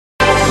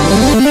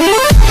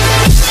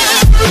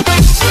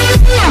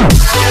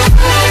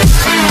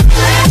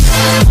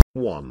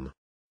1.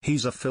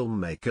 He's a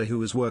filmmaker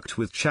who has worked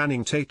with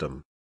Channing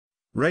Tatum,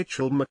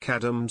 Rachel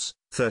McAdams,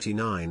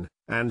 39,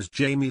 and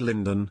Jamie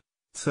Linden,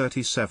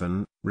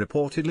 37,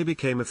 reportedly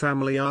became a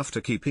family after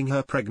keeping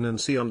her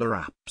pregnancy under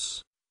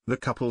wraps. The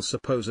couple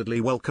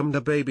supposedly welcomed a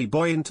baby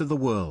boy into the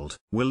world.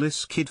 Will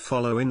this kid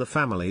follow in the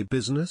family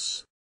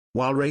business?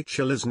 While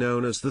Rachel is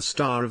known as the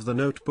star of The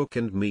Notebook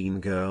and Mean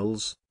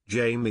Girls,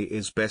 Jamie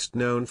is best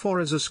known for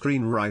as a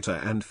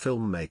screenwriter and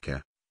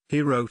filmmaker.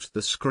 He wrote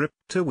the script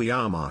to We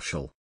Are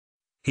Marshall.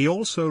 He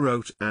also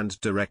wrote and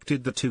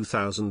directed the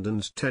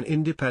 2010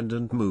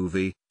 independent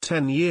movie,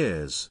 10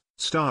 Years,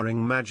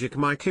 starring Magic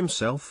Mike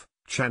himself,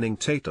 Channing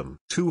Tatum.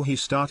 2. He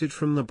started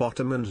from the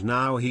bottom and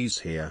now he's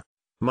here.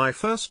 My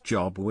first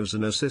job was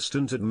an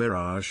assistant at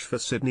Mirage for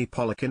Sydney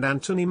Pollack and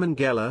Anthony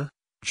Minghella,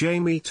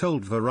 Jamie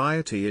told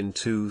Variety in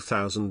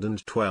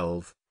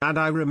 2012, and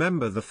I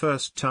remember the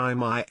first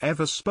time I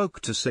ever spoke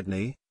to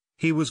Sydney.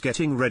 He was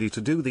getting ready to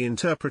do The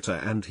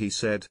Interpreter and he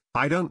said,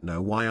 "I don't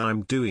know why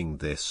I'm doing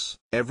this.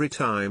 Every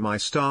time I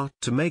start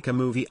to make a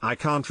movie I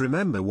can't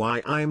remember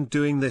why I'm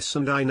doing this,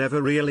 and I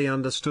never really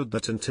understood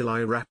that until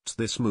I wrapped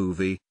this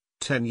movie,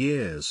 10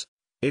 years.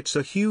 It's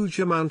a huge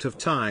amount of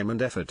time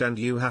and effort and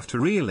you have to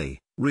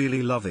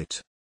really love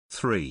it."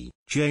 3.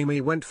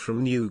 Jamie went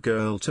from New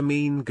Girl to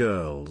Mean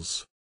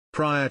Girls.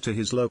 Prior to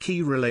his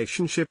low-key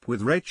relationship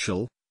with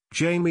Rachel,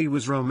 Jamie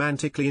was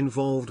romantically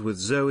involved with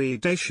Zooey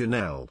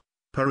Deschanel.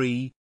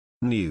 Paris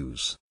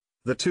News.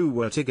 The two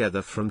were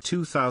together from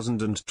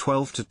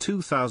 2012 to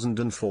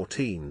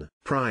 2014.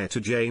 Prior to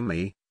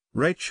Jamie,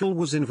 Rachel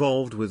was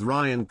involved with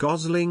Ryan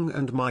Gosling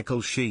and Michael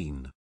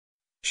Sheen.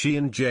 She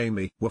and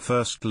Jamie were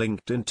first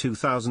linked in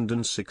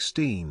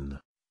 2016.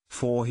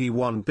 4. He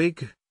won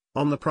big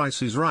on The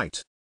Price is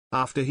Right.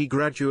 After he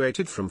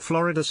graduated from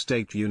Florida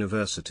State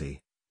University,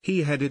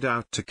 he headed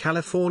out to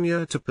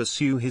California to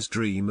pursue his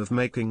dream of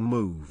making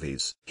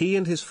movies. He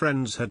and his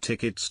friends had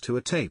tickets to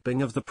a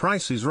taping of The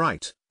Price is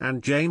Right,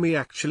 and Jamie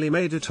actually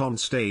made it on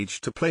stage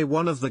to play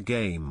one of the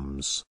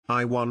games.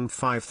 "I won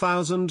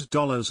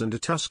 $5,000 and a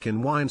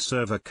Tuscan wine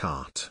server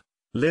cart,"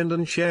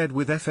 Linden shared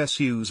with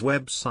FSU's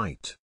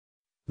website.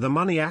 "The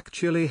money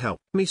actually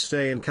helped me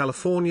stay in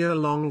California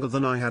longer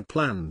than I had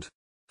planned."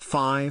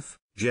 5.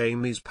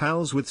 Jamie's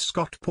pals with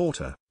Scott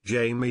Porter.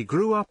 Jamie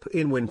grew up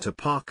in Winter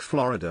Park,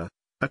 Florida,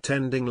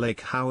 attending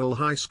Lake Howell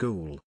High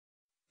School.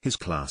 His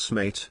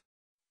classmate,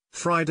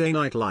 Friday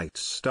Night Lights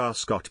star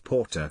Scott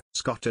Porter.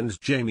 Scott and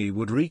Jamie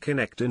would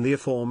reconnect in the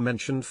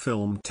aforementioned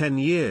film 10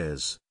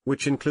 Years,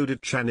 which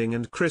included Channing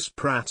and Chris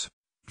Pratt.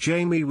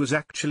 Jamie was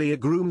actually a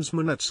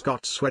groomsman at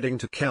Scott's wedding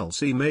to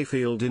Kelsey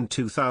Mayfield in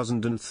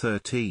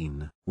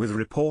 2013. With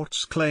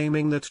reports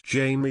claiming that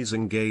Jamie's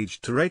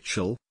engaged to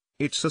Rachel,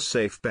 it's a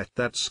safe bet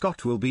that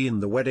Scott will be in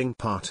the wedding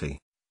party.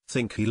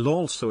 Think he'll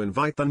also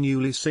invite the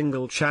newly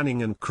single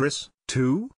Channing and Chris, too?